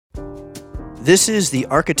This is the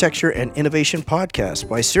Architecture and Innovation Podcast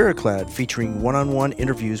by Ceraclad, featuring one-on-one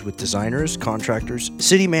interviews with designers, contractors,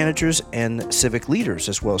 city managers, and civic leaders,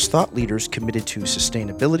 as well as thought leaders committed to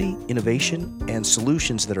sustainability, innovation, and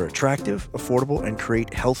solutions that are attractive, affordable, and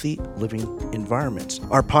create healthy living environments.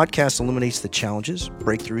 Our podcast illuminates the challenges,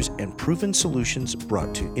 breakthroughs, and proven solutions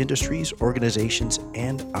brought to industries, organizations,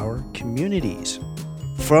 and our communities.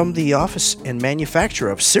 From the office and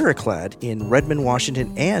manufacturer of Ceraclad in Redmond,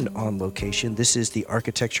 Washington, and on location, this is the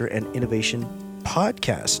Architecture and Innovation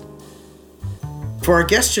Podcast. For our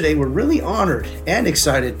guest today, we're really honored and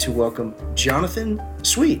excited to welcome Jonathan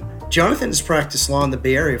Sweet. Jonathan has practiced law in the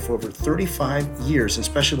Bay Area for over 35 years and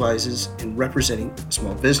specializes in representing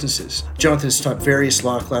small businesses. Jonathan has taught various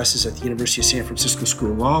law classes at the University of San Francisco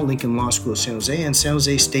School of Law, Lincoln Law School of San Jose, and San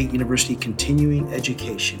Jose State University Continuing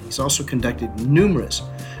Education. He's also conducted numerous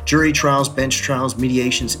jury trials, bench trials,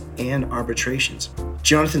 mediations, and arbitrations.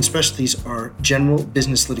 Jonathan's specialties are general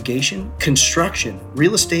business litigation, construction,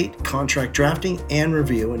 real estate, contract drafting, and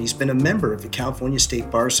review, and he's been a member of the California State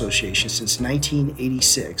Bar Association since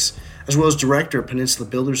 1986, as well as director of Peninsula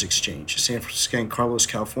Builders Exchange, San Francisco and Carlos,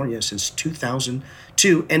 California, since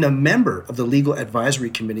 2002, and a member of the Legal Advisory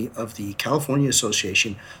Committee of the California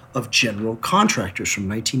Association of General Contractors from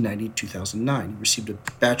 1990 to 2009. He received a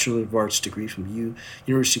Bachelor of Arts degree from the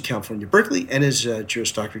University of California, Berkeley, and his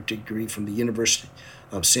Juris Doctorate degree from the University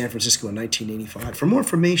of San Francisco in 1985. For more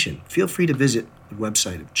information, feel free to visit the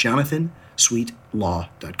website of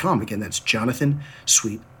JonathanSweetLaw.com. Again, that's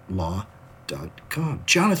JonathanSweetLaw.com.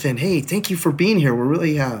 Jonathan, hey, thank you for being here. We're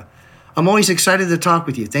really, I'm always excited to talk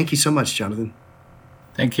with you. Thank you so much, Jonathan.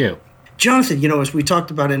 Thank you. Jonathan, as we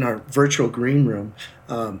talked about in our virtual green room,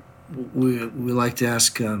 we like to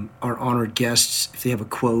ask our honored guests if they have a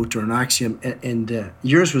quote or an axiom, and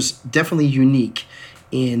yours was definitely unique.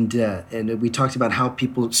 And we talked about how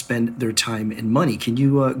people spend their time and money. Can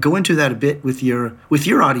you go into that a bit with your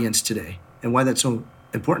audience today and why that's so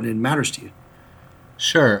important and matters to you?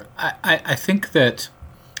 Sure. I think that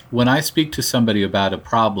when I speak to somebody about a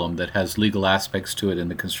problem that has legal aspects to it in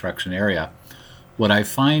the construction area, what I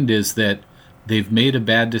find is that they've made a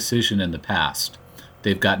bad decision in the past.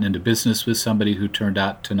 They've gotten into business with somebody who turned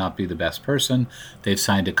out to not be the best person. They've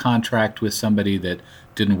signed a contract with somebody that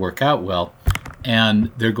didn't work out well.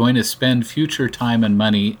 And they're going to spend future time and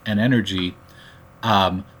money and energy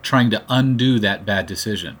trying to undo that bad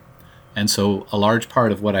decision. And so a large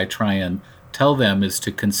part of what I try and tell them is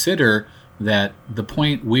to consider that the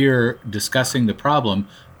point we're discussing the problem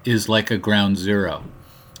is like a ground zero,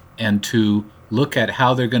 and to look at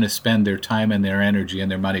how they're going to spend their time and their energy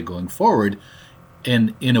and their money going forward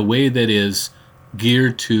in a way that is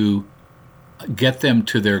geared to get them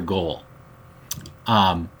to their goal.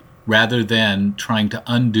 Rather than trying to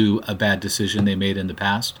undo a bad decision they made in the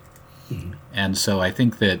past. Mm-hmm. And so I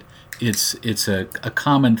think that it's a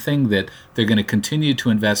common thing that they're going to continue to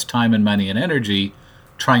invest time and money and energy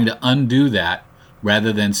trying to undo that,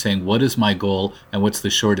 rather than saying, what is my goal and what's the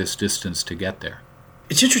shortest distance to get there?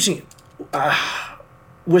 It's interesting.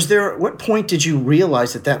 What point did you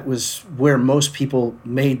realize that was where most people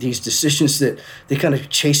made these decisions, that they kind of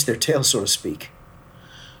chased their tail, so to speak?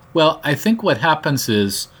 Well, I think what happens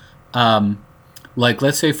is, like,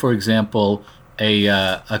 let's say, for example,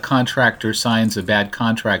 a contractor signs a bad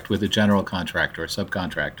contract with a general contractor or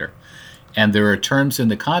subcontractor, and there are terms in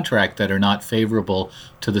the contract that are not favorable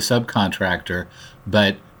to the subcontractor,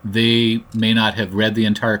 but they may not have read the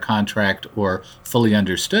entire contract or fully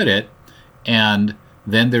understood it, and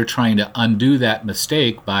then they're trying to undo that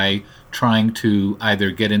mistake by trying to either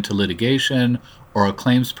get into litigation or a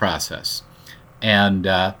claims process. And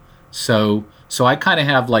So I kind of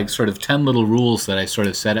have like sort of 10 little rules that I sort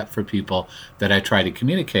of set up for people that I try to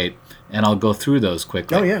communicate, and I'll go through those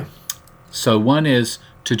quickly. Oh, yeah. So one is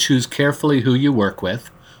to choose carefully who you work with,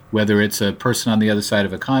 whether it's a person on the other side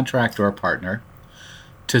of a contract or a partner,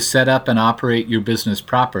 to set up and operate your business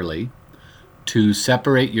properly, to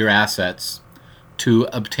separate your assets, to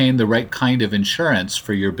obtain the right kind of insurance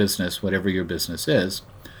for your business, whatever your business is,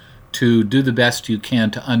 to do the best you can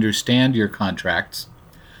to understand your contracts,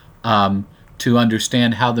 to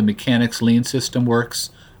understand how the mechanics lien system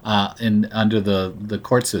works under the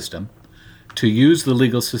court system, to use the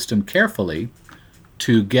legal system carefully,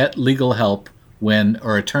 to get legal help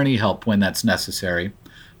or attorney help when that's necessary,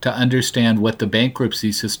 to understand what the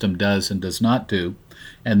bankruptcy system does and does not do,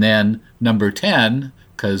 and then number 10,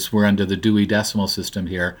 because we're under the Dewey Decimal System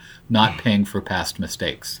here, not paying for past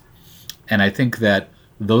mistakes. And I think that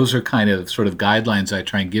those are kind of sort of guidelines I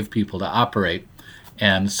try and give people to operate.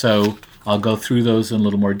 And so I'll go through those in a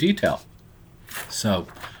little more detail. So,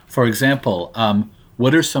 for example,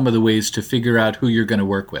 what are some of the ways to figure out who you're going to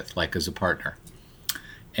work with, like as a partner?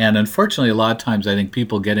 And unfortunately, a lot of times I think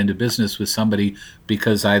people get into business with somebody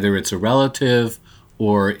because either it's a relative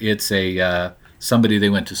or it's a somebody they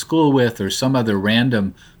went to school with or some other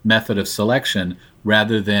random method of selection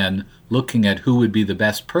rather than looking at who would be the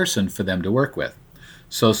best person for them to work with.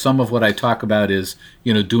 So some of what I talk about is,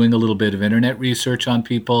 doing a little bit of internet research on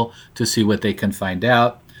people to see what they can find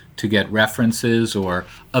out, to get references or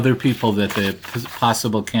other people that the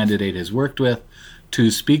possible candidate has worked with,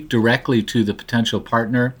 to speak directly to the potential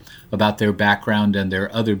partner about their background and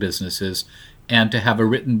their other businesses, and to have a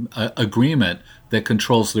written agreement that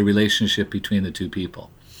controls the relationship between the two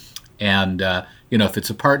people. And, if it's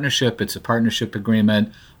a partnership, it's a partnership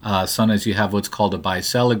agreement. Sometimes you have what's called a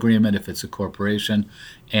buy-sell agreement if it's a corporation.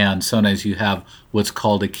 And sometimes you have what's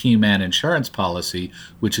called a key man insurance policy,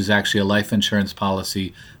 which is actually a life insurance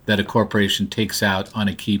policy that a corporation takes out on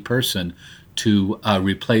a key person to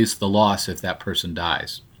replace the loss if that person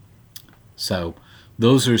dies. So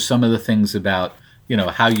those are some of the things about,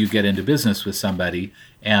 how you get into business with somebody.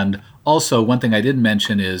 And also, one thing I didn't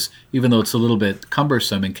mention is, even though it's a little bit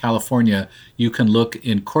cumbersome, in California, you can look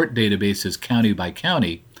in court databases county by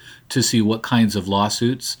county to see what kinds of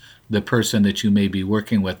lawsuits the person that you may be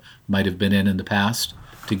working with might have been in the past,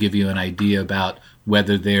 to give you an idea about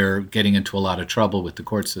whether they're getting into a lot of trouble with the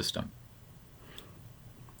court system.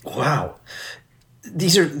 Wow.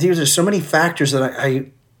 These are so many factors that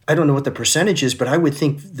I don't know what the percentage is, but I would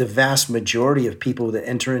think the vast majority of people that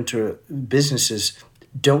enter into businesses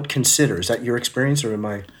don't consider. Is that your experience, or am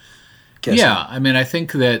I guessing? Yeah, I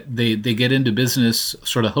think that they get into business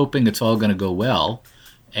sort of hoping it's all going to go well,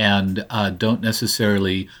 and don't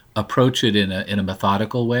necessarily approach it in a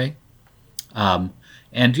methodical way. And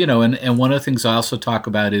one of the things I also talk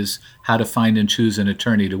about is how to find and choose an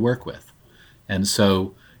attorney to work with. And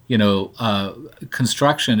so,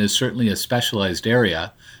 construction is certainly a specialized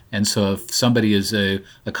area. And so if somebody is a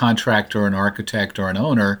contractor or an architect or an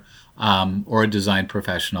owner or a design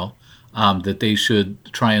professional, that they should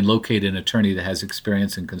try and locate an attorney that has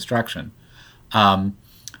experience in construction.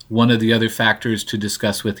 One of the other factors to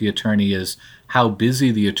discuss with the attorney is how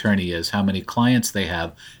busy the attorney is, how many clients they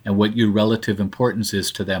have, and what your relative importance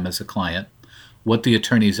is to them as a client, what the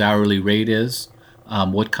attorney's hourly rate is,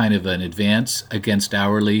 what kind of an advance against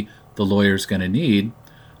hourly the lawyer's going to need,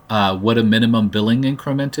 what a minimum billing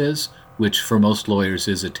increment is, which for most lawyers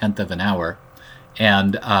is 1/10 of an hour.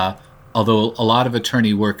 And although a lot of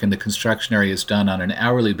attorney work in the construction area is done on an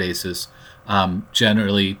hourly basis,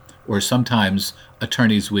 generally, or sometimes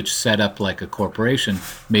attorneys which set up like a corporation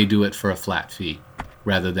may do it for a flat fee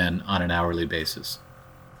rather than on an hourly basis.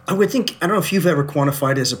 I would think, I don't know if you've ever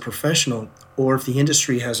quantified as a professional or if the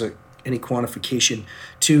industry has any quantification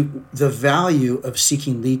to the value of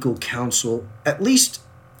seeking legal counsel, at least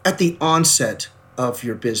at the onset of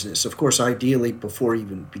your business. Of course, ideally before you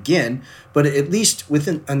even begin, but at least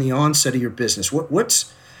on the onset of your business.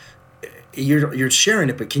 What's you're sharing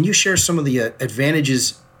it, but can you share some of the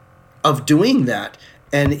advantages of doing that?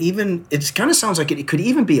 And even it kind of sounds like it could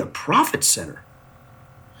even be a profit center.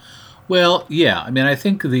 Well, yeah. I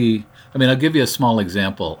think I'll give you a small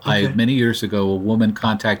example. Okay. Many years ago, a woman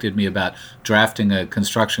contacted me about drafting a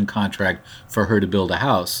construction contract for her to build a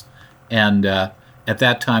house. And at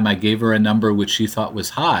that time, I gave her a number which she thought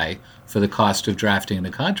was high for the cost of drafting the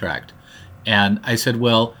contract. And I said,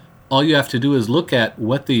 well, all you have to do is look at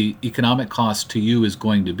what the economic cost to you is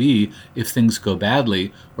going to be if things go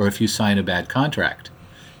badly or if you sign a bad contract.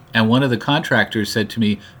 And one of the contractors said to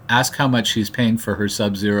me, ask how much she's paying for her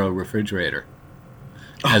Sub-Zero refrigerator,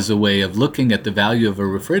 as a way of looking at the value of a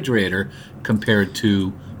refrigerator compared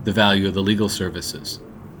to the value of the legal services.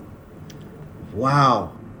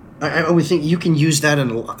 Wow. I would think you can use that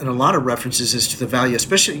in a lot of references as to the value,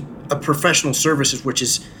 especially of professional services, which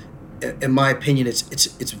is, in my opinion,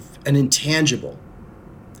 it's an intangible,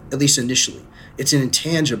 at least initially. It's an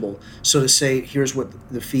intangible. So to say, here's what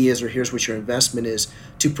the fee is or here's what your investment is,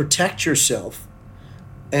 to protect yourself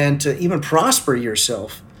and to even prosper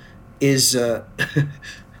yourself is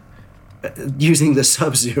using the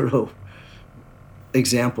Sub-Zero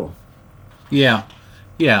example. Yeah.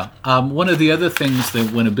 One of the other things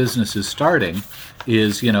that when a business is starting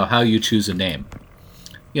is, how you choose a name.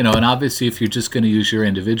 And obviously if you're just going to use your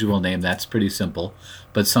individual name, that's pretty simple.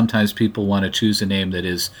 But sometimes people want to choose a name that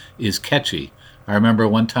is catchy. I remember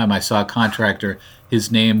one time I saw a contractor,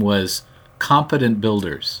 his name was Competent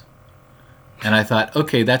Builders. And I thought,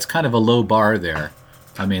 okay, that's kind of a low bar there.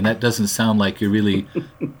 That doesn't sound like you're really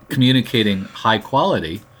communicating high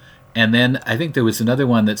quality. And then I think there was another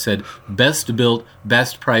one that said, best built,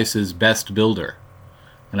 best prices, best builder.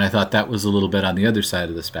 And I thought that was a little bit on the other side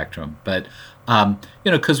of the spectrum. But,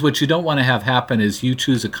 because what you don't want to have happen is you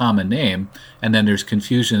choose a common name, and then there's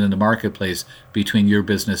confusion in the marketplace between your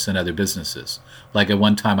business and other businesses. Like at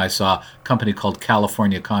one time I saw a company called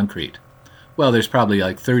California Concrete. Well, there's probably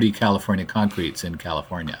like 30 California Concretes in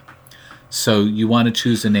California. So you want to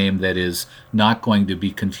choose a name that is not going to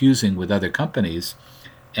be confusing with other companies,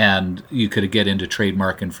 and you could get into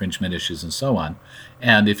trademark infringement issues and so on.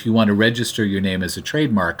 And if you want to register your name as a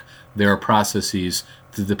trademark, there are processes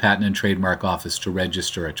through the Patent and Trademark Office to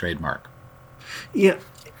register a trademark. Yeah,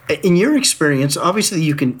 in your experience, obviously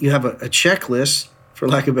you have a checklist, for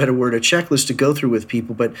lack of a better word, a checklist to go through with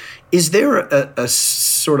people. But is there a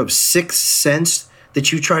sort of sixth sense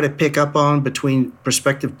that you try to pick up on between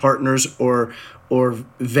prospective partners or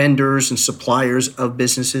vendors and suppliers of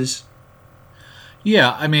businesses?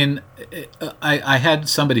 Yeah, I mean, I had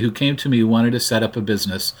somebody who came to me who wanted to set up a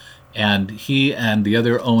business, and he and the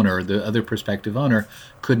other owner, the other prospective owner,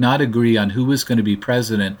 could not agree on who was going to be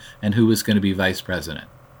president and who was going to be vice president.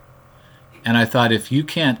 And I thought, if you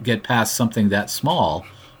can't get past something that small,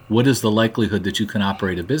 what is the likelihood that you can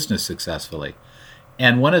operate a business successfully?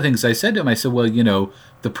 And one of the things I said to him, I said, well,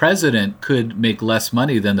 the president could make less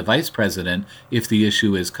money than the vice president if the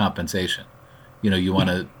issue is compensation. You want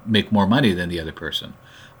to make more money than the other person.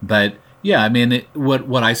 But yeah, I mean,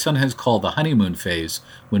 what I sometimes call the honeymoon phase,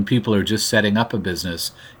 when people are just setting up a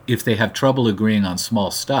business, if they have trouble agreeing on small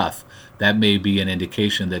stuff, that may be an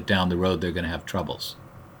indication that down the road they're going to have troubles.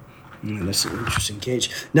 That's an interesting gauge.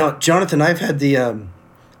 Now, Jonathan, I've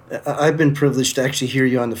been privileged to actually hear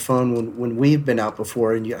you on the phone when we've been out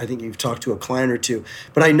before, and I think you've talked to a client or two.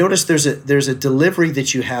 But I noticed there's a delivery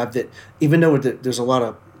that you have that, even though there's a lot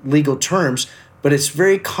of legal terms, but it's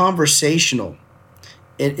very conversational.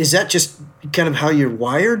 And is that just kind of how you're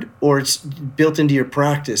wired, or it's built into your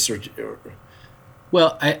practice?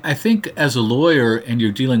 Well, I think as a lawyer and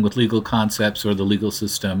you're dealing with legal concepts or the legal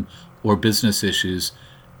system or business issues,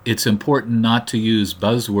 it's important not to use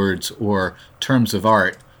buzzwords or terms of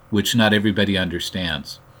art which not everybody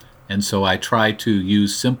understands. And so I try to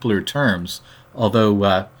use simpler terms,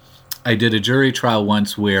 although I did a jury trial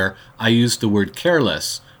once where I used the word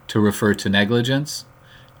careless to refer to negligence.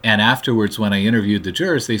 And afterwards, when I interviewed the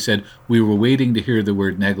jurors, they said, we were waiting to hear the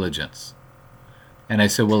word negligence. And I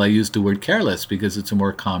said, well, I used the word careless because it's a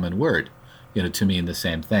more common word, to mean the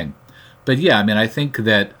same thing. But yeah, I mean, I think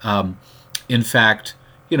that, in fact,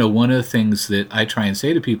 one of the things that I try and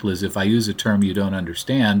say to people is, if I use a term you don't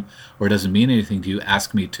understand or it doesn't mean anything to you,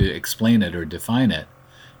 ask me to explain it or define it.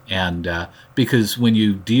 And because when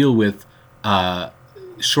you deal with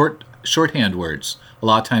shorthand words, a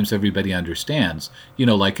lot of times everybody understands.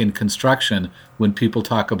 Like in construction, when people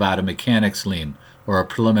talk about a mechanic's lien or a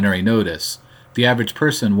preliminary notice, the average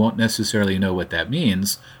person won't necessarily know what that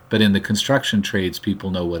means, but in the construction trades, people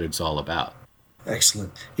know what it's all about.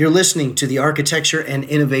 Excellent. You're listening to the Architecture and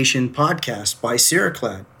Innovation Podcast by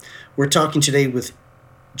Ceraclad. We're talking today with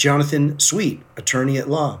Jonathan Sweet, attorney at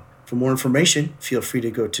law. For more information, feel free to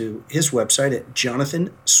go to his website at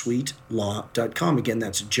jonathansweetlaw.com. Again,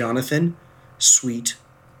 that's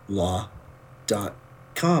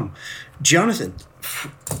jonathansweetlaw.com. Jonathan,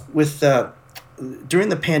 during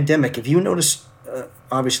the pandemic, have you noticed,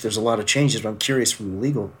 obviously there's a lot of changes, but I'm curious from the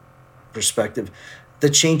legal perspective, the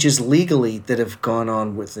changes legally that have gone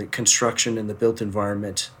on with the construction and the built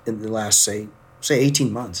environment in the last, say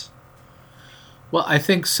 18 months? Well, I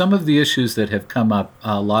think some of the issues that have come up,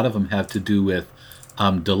 a lot of them have to do with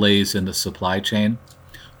delays in the supply chain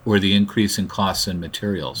or the increase in costs and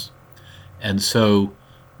materials. And so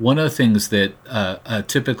one of the things that a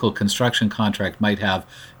typical construction contract might have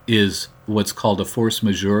is what's called a force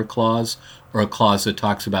majeure clause, or a clause that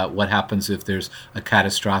talks about what happens if there's a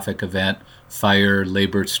catastrophic event, fire,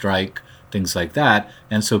 labor strike, things like that.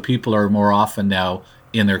 And so people are more often now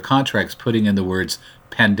in their contracts putting in the words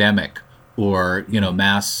pandemic or,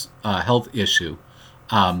 mass health issue.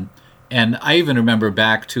 And I even remember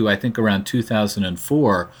back to, I think, around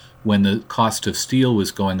 2004, when the cost of steel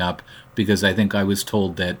was going up, because I think I was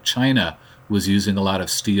told that China was using a lot of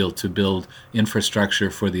steel to build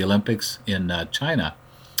infrastructure for the Olympics in China,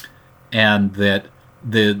 and that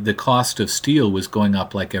the cost of steel was going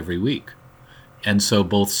up like every week. And so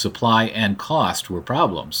both supply and cost were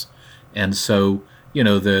problems. And so,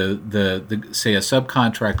 the say a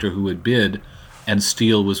subcontractor who would bid and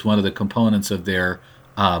steel was one of the components of their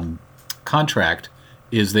contract,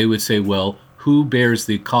 is they would say, well, who bears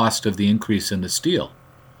the cost of the increase in the steel?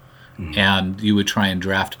 Mm-hmm. And you would try and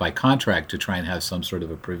draft by contract to try and have some sort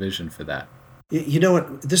of a provision for that. You know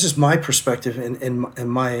what? This is my perspective and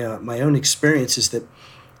my own experience is that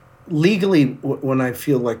legally, when I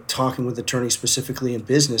feel like talking with attorneys specifically in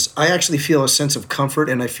business, I actually feel a sense of comfort,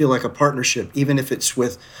 and I feel like a partnership, even if it's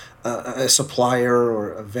with a supplier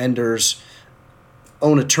or a vendor's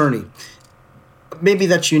own attorney. Maybe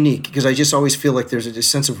that's unique because I just always feel like there's a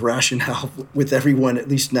sense of rationale with everyone. At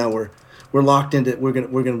least now we're locked into we're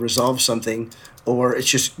gonna resolve something, or it's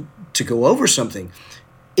just to go over something.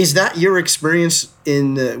 Is that your experience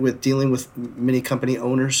in with dealing with many company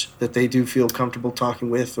owners, that they do feel comfortable talking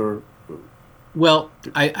with? Or Well,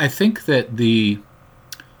 I think that the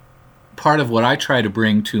part of what I try to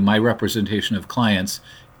bring to my representation of clients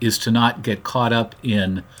is to not get caught up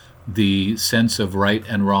in the sense of right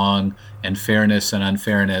and wrong and fairness and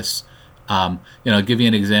unfairness. I'll give you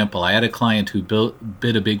an example. I had a client who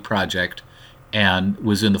bid a big project and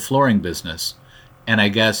was in the flooring business. And I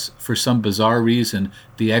guess for some bizarre reason,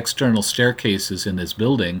 the external staircases in this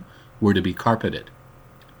building were to be carpeted.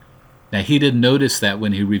 Now, he didn't notice that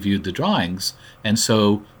when he reviewed the drawings. And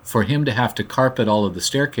so for him to have to carpet all of the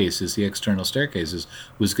staircases, the external staircases,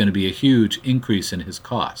 was going to be a huge increase in his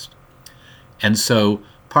cost. And so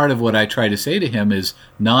part of what I try to say to him is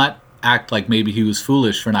not act like maybe he was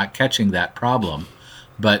foolish for not catching that problem,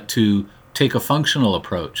 but to take a functional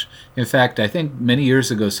approach. In fact, I think many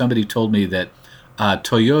years ago, somebody told me that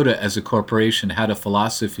Toyota as a corporation had a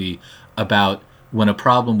philosophy about when a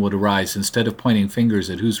problem would arise, instead of pointing fingers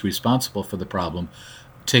at who's responsible for the problem,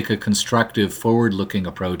 take a constructive, forward-looking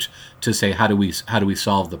approach to say, how do we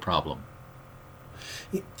solve the problem?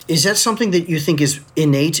 Is that something that you think is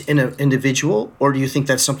innate in an individual, or do you think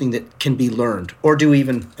that's something that can be learned? Or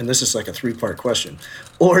and this is like a three-part question,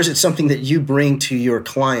 or is it something that you bring to your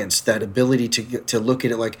clients, that ability to look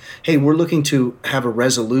at it like, hey, we're looking to have a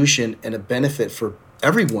resolution and a benefit for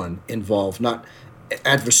everyone involved, not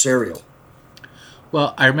adversarial?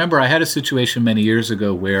 Well, I remember I had a situation many years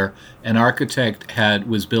ago where an architect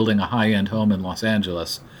was building a high-end home in Los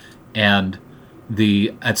Angeles, and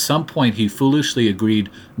at some point he foolishly agreed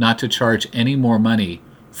not to charge any more money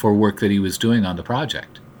for work that he was doing on the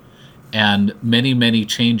project. And many, many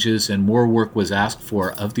changes and more work was asked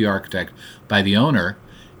for of the architect by the owner.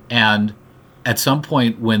 And at some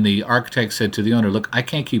point when the architect said to the owner, look, I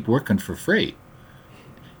can't keep working for free.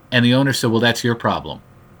 And the owner said, well, that's your problem.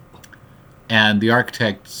 And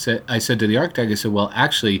I said to the architect, well,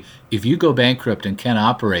 actually, if you go bankrupt and can't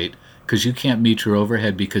operate because you can't meet your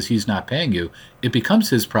overhead because he's not paying you, it becomes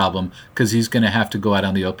his problem because he's going to have to go out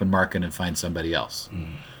on the open market and find somebody else.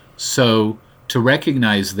 So to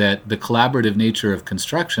recognize that the collaborative nature of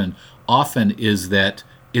construction often is that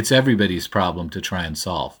it's everybody's problem to try and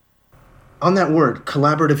solve. On that word,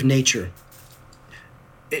 collaborative nature,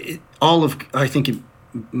 I think in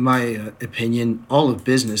my opinion, all of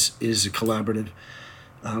business is a collaborative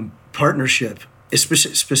partnership,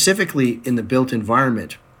 specifically in the built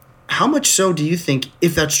environment. How much so do you think,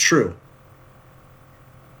 if that's true?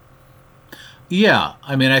 Yeah,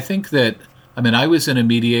 I think that, I was in a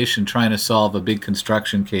mediation trying to solve a big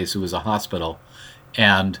construction case. It was a hospital,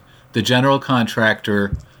 and the general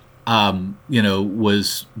contractor, when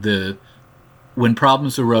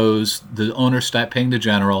problems arose, the owner stopped paying the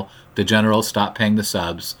general stopped paying the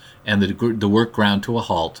subs, and the work ground to a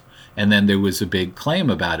halt, and then there was a big claim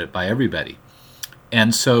about it by everybody.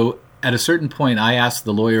 And so at a certain point, I asked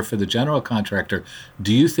the lawyer for the general contractor,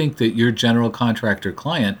 do you think that your general contractor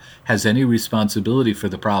client has any responsibility for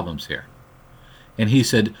the problems here? And he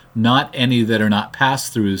said, not any that are not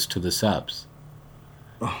pass-throughs to the subs.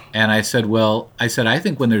 Oh. And I said, I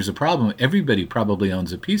think when there's a problem, everybody probably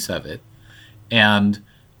owns a piece of it. And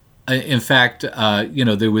in fact,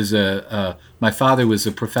 there was my father was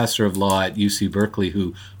a professor of law at UC Berkeley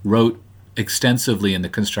who wrote extensively in the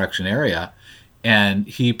construction area, and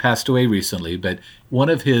he passed away recently. But one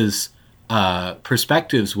of his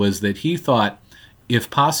perspectives was that he thought, if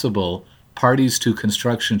possible, parties to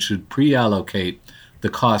construction should pre-allocate the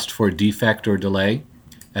cost for defect or delay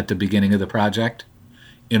at the beginning of the project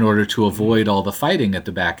in order to avoid all the fighting at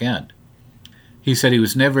the back end. He said he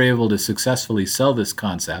was never able to successfully sell this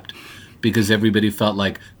concept because everybody felt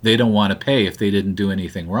like they don't want to pay if they didn't do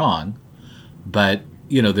anything wrong. But,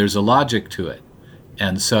 there's a logic to it.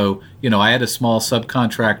 And so, I had a small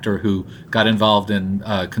subcontractor who got involved in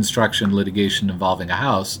construction litigation involving a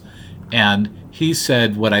house. And he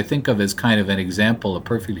said what I think of as kind of an example, a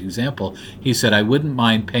perfect example. He said, I wouldn't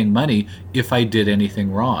mind paying money if I did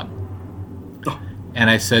anything wrong. And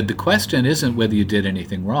I said, the question isn't whether you did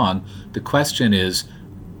anything wrong. The question is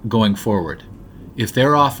going forward. If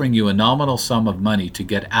they're offering you a nominal sum of money to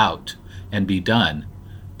get out and be done,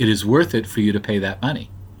 it is worth it for you to pay that money.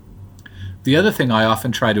 The other thing I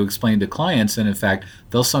often try to explain to clients, and in fact,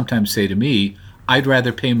 they'll sometimes say to me, I'd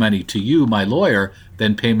rather pay money to you, my lawyer,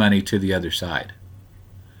 than pay money to the other side.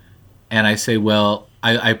 And I say, well,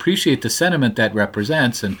 I appreciate the sentiment that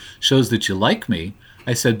represents and shows that you like me.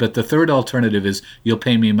 I said, but the third alternative is you'll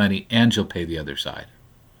pay me money and you'll pay the other side.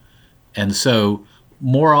 And so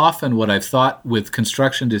more often what I've thought with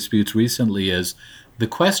construction disputes recently is the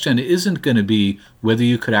question isn't going to be whether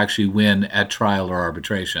you could actually win at trial or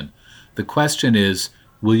arbitration. The question is,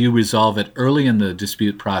 will you resolve it early in the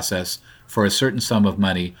dispute process for a certain sum of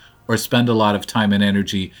money, or spend a lot of time and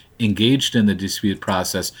energy engaged in the dispute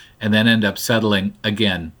process and then end up settling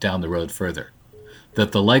again down the road further?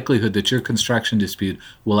 That the likelihood that your construction dispute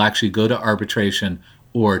will actually go to arbitration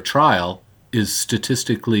or trial is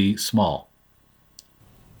statistically small.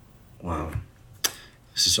 Wow.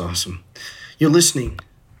 This is awesome. You're listening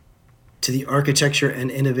to the Architecture and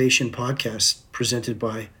Innovation Podcast presented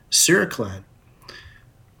by Ceraclad.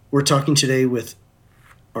 We're talking today with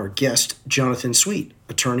our guest, Jonathan Sweet,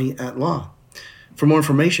 attorney at law. For more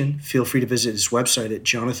information, feel free to visit his website at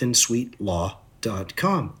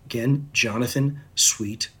jonathansweetlaw.com. Again,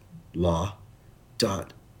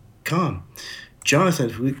 jonathansweetlaw.com. Jonathan,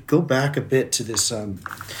 if we go back a bit to this,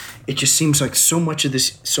 it just seems like so much of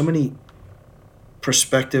this, so many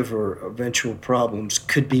prospective or eventual problems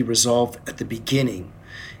could be resolved at the beginning.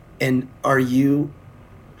 And do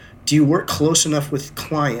you work close enough with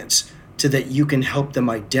clients so that you can help them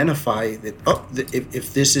identify that,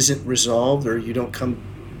 if this isn't resolved or you don't come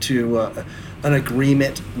to an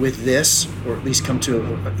agreement with this, or at least come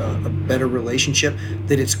to a better relationship,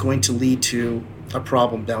 that it's going to lead to a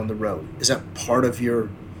problem down the road? Is that part of your,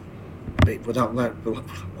 without a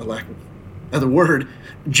lack of other word,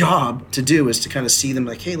 job to do, is to kind of see them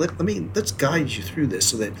like, hey, let's guide you through this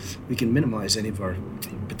so that we can minimize any of our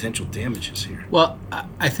potential damages here? Well,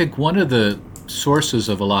 I think one of the sources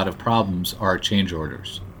of a lot of problems are change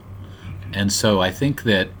orders. And so I think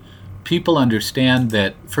that people understand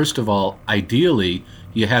that, first of all, ideally,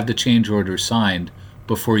 you have the change order signed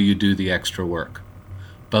before you do the extra work.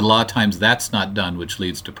 But a lot of times that's not done, which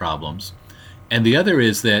leads to problems. And the other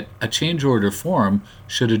is that a change order form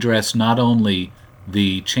should address not only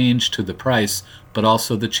the change to the price, but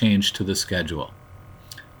also the change to the schedule.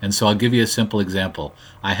 And so I'll give you a simple example.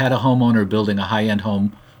 I had a homeowner building a high-end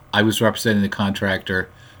home. I was representing the contractor.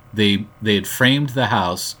 They had framed the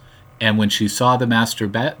house, and when she saw the master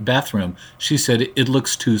bathroom, she said, it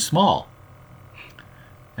looks too small.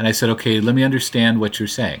 And I said, okay, let me understand what you're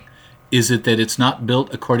saying. Is it that it's not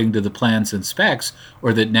built according to the plans and specs,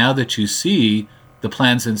 or that now that you see the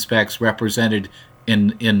plans and specs represented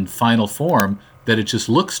in final form, that it just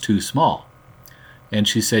looks too small? And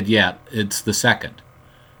she said, yeah, it's the second.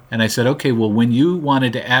 And I said, okay, well, when you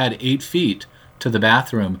wanted to add 8 feet to the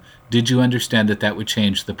bathroom, did you understand that that would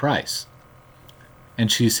change the price?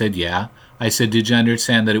 And she said, yeah. I said, did you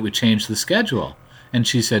understand that it would change the schedule? And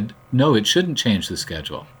she said, no, it shouldn't change the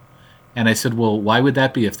schedule. And I said, well, why would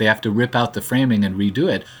that be? If they have to rip out the framing and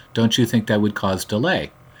redo it, don't you think that would cause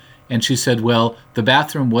delay? And she said, well, the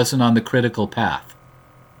bathroom wasn't on the critical path.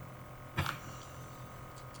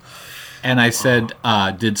 And I said,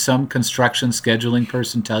 did some construction scheduling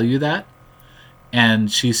person tell you that?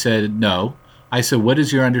 And she said, no. I said, what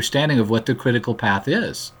is your understanding of what the critical path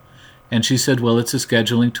is? And she said, well, it's a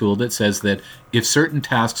scheduling tool that says that if certain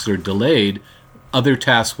tasks are delayed, other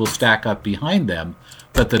tasks will stack up behind them,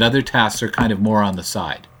 but that other tasks are kind of more on the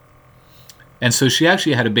side. And so she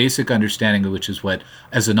actually had a basic understanding of, which is what,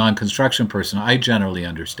 as a non-construction person, I generally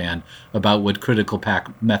understand about what critical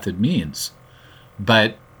path method means.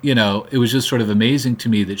 But, it was just sort of amazing to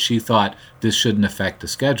me that she thought this shouldn't affect the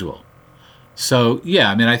schedule. So,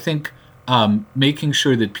 yeah, I think making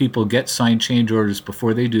sure that people get signed change orders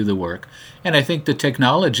before they do the work. And I think the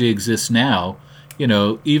technology exists now.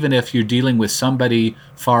 Even if you're dealing with somebody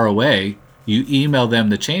far away, you email them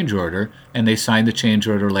the change order and they sign the change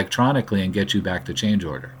order electronically and get you back the change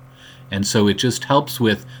order. And so it just helps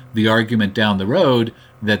with the argument down the road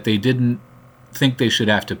that they didn't think they should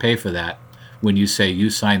have to pay for that when you say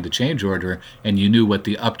you signed the change order and you knew what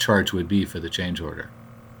the upcharge would be for the change order.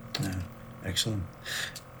 Yeah, excellent.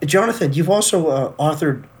 Jonathan, you've also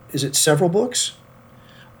authored, is it several books?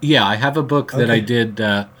 Yeah, I have a book that I did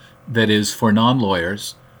that is for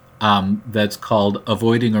non-lawyers. That's called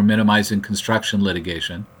Avoiding or Minimizing Construction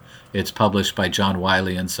Litigation. It's published by John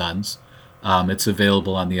Wiley and Sons. It's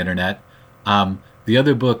available on the internet. The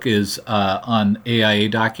other book is on AIA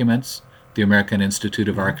documents, the American Institute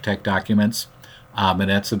of Architect documents, and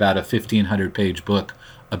that's about a 1,500-page book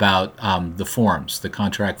about the forms, the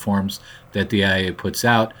contract forms that the AIA puts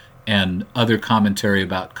out, and other commentary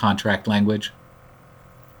about contract language.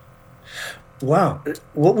 Wow.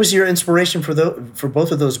 What was your inspiration for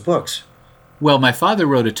both of those books? Well, my father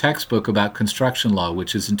wrote a textbook about construction law,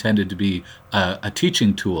 which is intended to be a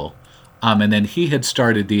teaching tool. And then he had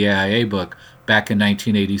started the AIA book back in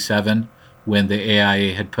 1987 when the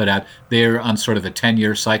AIA had put out, they're on sort of a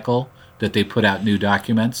 10-year cycle that they put out new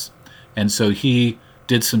documents. And so he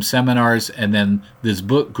did some seminars, and then this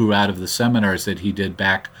book grew out of the seminars that he did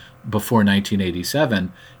back before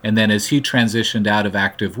 1987. And then as he transitioned out of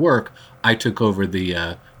active work, I took over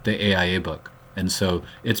the AIA book. And so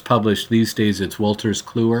it's published these days. It's Wolters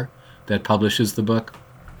Kluwer that publishes the book.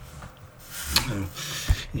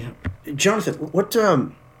 Yeah, Jonathan,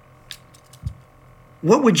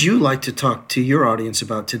 what would you like to talk to your audience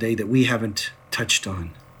about today that we haven't touched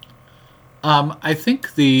on? I think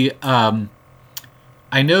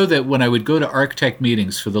I know that when I would go to architect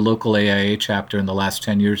meetings for the local AIA chapter in the last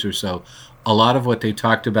 10 years or so, a lot of what they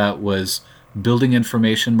talked about was building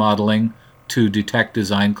information modeling to detect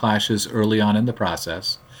design clashes early on in the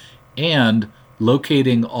process, and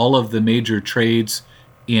locating all of the major trades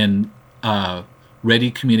in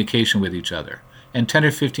ready communication with each other. And 10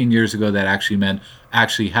 or 15 years ago, that actually meant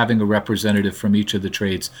actually having a representative from each of the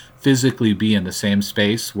trades physically be in the same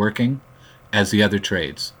space working as the other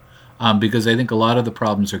trades. Because I think a lot of the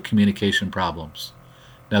problems are communication problems.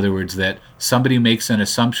 In other words, that somebody makes an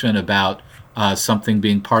assumption about something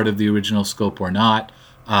being part of the original scope or not,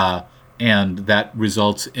 and that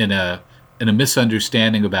results in a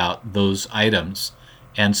misunderstanding about those items.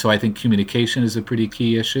 And so I think communication is a pretty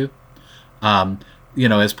key issue.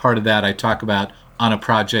 As part of that, I talk about on a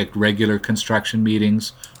project regular construction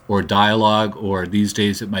meetings or dialogue, or these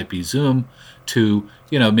days it might be Zoom, to,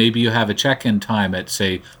 maybe you have a check-in time at,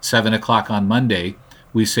 say, 7 o'clock on Monday.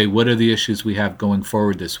 We say, what are the issues we have going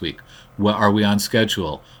forward this week? What, are we on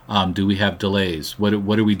schedule? Do we have delays? What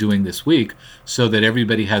are we doing this week? So that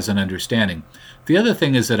everybody has an understanding. The other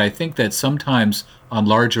thing is that I think that sometimes on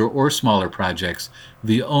larger or smaller projects,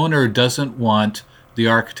 the owner doesn't want the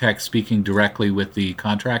architect speaking directly with the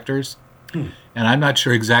contractors. And I'm not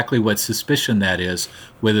sure exactly what suspicion that is,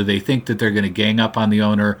 whether they think that they're going to gang up on the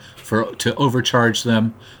owner to overcharge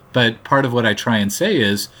them. But part of what I try and say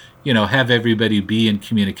is, have everybody be in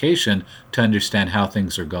communication to understand how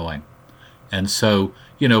things are going. And so,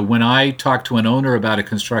 when I talk to an owner about a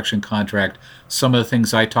construction contract, some of the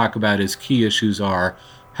things I talk about as key issues are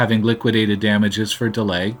having liquidated damages for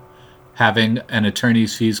delay, having an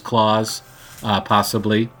attorney's fees clause,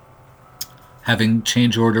 possibly, having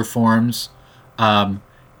change order forms,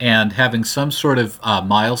 and having some sort of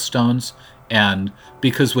milestones. And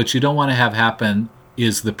because what you don't want to have happen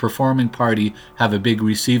is the performing party have a big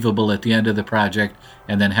receivable at the end of the project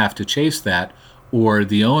and then have to chase that, or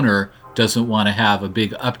the owner doesn't want to have a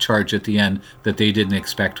big upcharge at the end that they didn't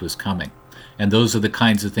expect was coming. And those are the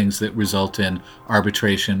kinds of things that result in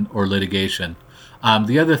arbitration or litigation.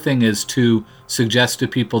 The other thing is to suggest to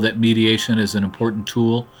people that mediation is an important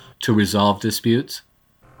tool to resolve disputes.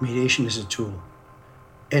 Mediation is a tool.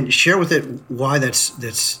 And share with it why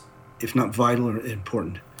that's if not vital or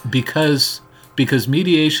important. Because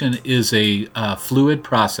mediation is a fluid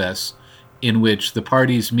process in which the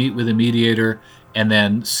parties meet with a mediator and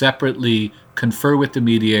then separately confer with the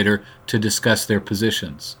mediator to discuss their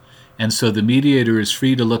positions. And so the mediator is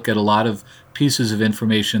free to look at a lot of pieces of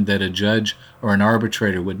information that a judge or an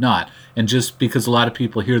arbitrator would not. And just because a lot of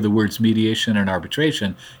people hear the words mediation and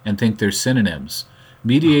arbitration and think they're synonyms,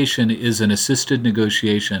 mediation is an assisted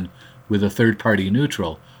negotiation with a third-party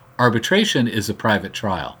neutral. Arbitration is a private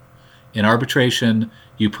trial. In arbitration,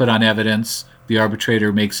 you put on evidence, the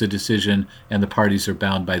arbitrator makes a decision, and the parties are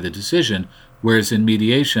bound by the decision. Whereas in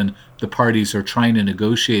mediation, the parties are trying to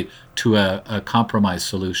negotiate to a compromise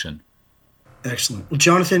solution. Excellent. Well,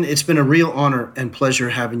 Jonathan, it's been a real honor and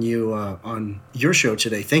pleasure having you on your show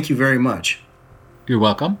today. Thank you very much. You're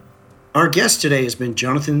welcome. Our guest today has been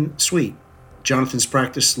Jonathan Sweet. Jonathan's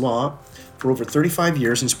practiced law for over 35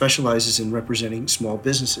 years and specializes in representing small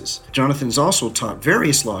businesses. Jonathan's also taught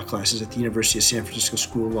various law classes at the University of San Francisco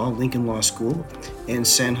School of Law, Lincoln Law School, and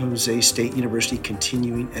San Jose State University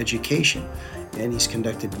Continuing Education. And he's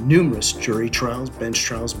conducted numerous jury trials, bench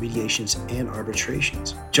trials, mediations, and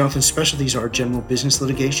arbitrations. Jonathan's specialties are general business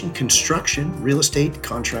litigation, construction, real estate,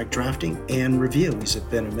 contract drafting, and review. He's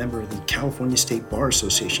been a member of the California State Bar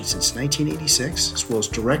Association since 1986, as well as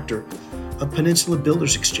director of Peninsula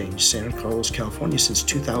Builders Exchange, San Carlos, California since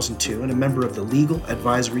 2002, and a member of the Legal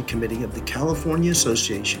Advisory Committee of the California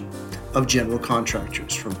Association of General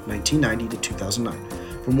Contractors from 1990 to 2009.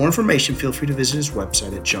 For more information, feel free to visit his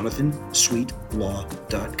website at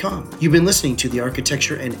jonathansweetlaw.com. You've been listening to the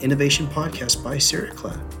Architecture and Innovation Podcast by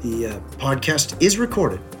Ceraclad. The podcast is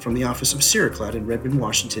recorded from the office of Ceraclad in Redmond,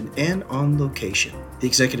 Washington, and on location. The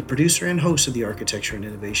executive producer and host of the Architecture and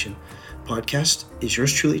Innovation Podcast is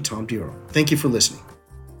yours truly, Tom Dioro. Thank you for listening.